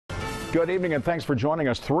Good evening and thanks for joining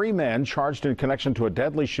us. 3 men charged in connection to a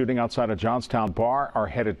deadly shooting outside a Johnstown bar are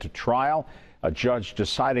headed to trial. A judge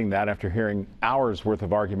deciding that after hearing hours worth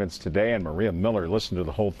of arguments today, and Maria Miller listened to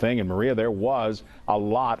the whole thing. And Maria, there was a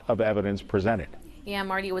lot of evidence presented. Yeah,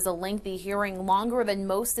 Marty, it was a lengthy hearing, longer than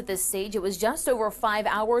most at this stage. It was just over 5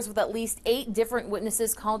 hours with at least 8 different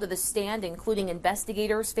witnesses called to the stand, including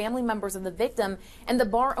investigators, family members of the victim, and the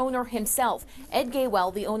bar owner himself. Ed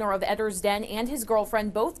Gawel, the owner of Edders Den, and his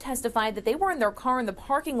girlfriend both testified that they were in their car in the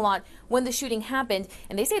parking lot when the shooting happened,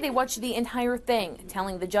 and they say they watched the entire thing,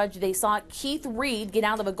 telling the judge they saw Keith Reed get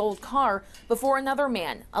out of a gold car before another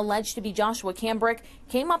man, alleged to be Joshua Cambric,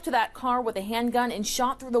 came up to that car with a handgun and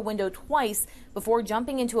shot through the window twice before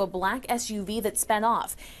jumping into a black SUV that sped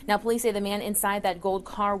off. Now, police say the man inside that gold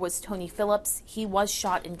car was Tony Phillips. He was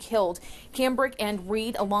shot and killed. Cambric and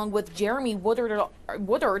Reed, along with Jeremy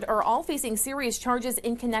Woodard, are all facing serious charges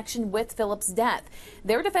in connection with Phillips' death.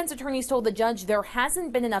 Their defense attorneys told the judge there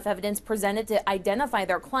hasn't been enough evidence presented to identify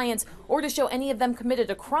their clients or to show any of them committed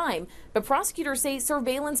a crime. But prosecutors say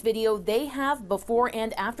surveillance video they have before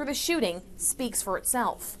and after the shooting speaks for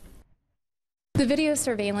itself. The video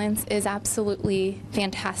surveillance is absolutely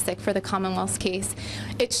fantastic for the Commonwealth's case.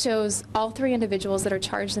 It shows all 3 individuals that are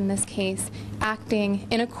charged in this case acting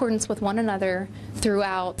in accordance with one another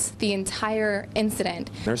throughout the entire incident.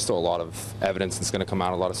 There's still a lot of evidence that's going to come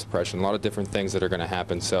out, a lot of suppression, a lot of different things that are going to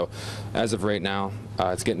happen. So as of right now,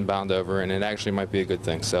 it's getting bound over, and it actually might be a good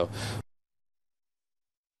thing. So.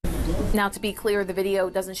 Now, to be clear, the video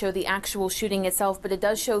doesn't show the actual shooting itself, but it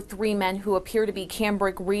does show 3 men who appear to be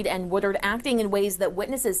Cambric, Reed, and Woodard acting in ways that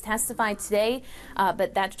witnesses testified today.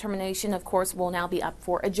 But that determination, of course, will now be up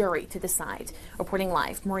for a jury to decide. Reporting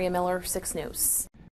live, Maria Miller, 6 News.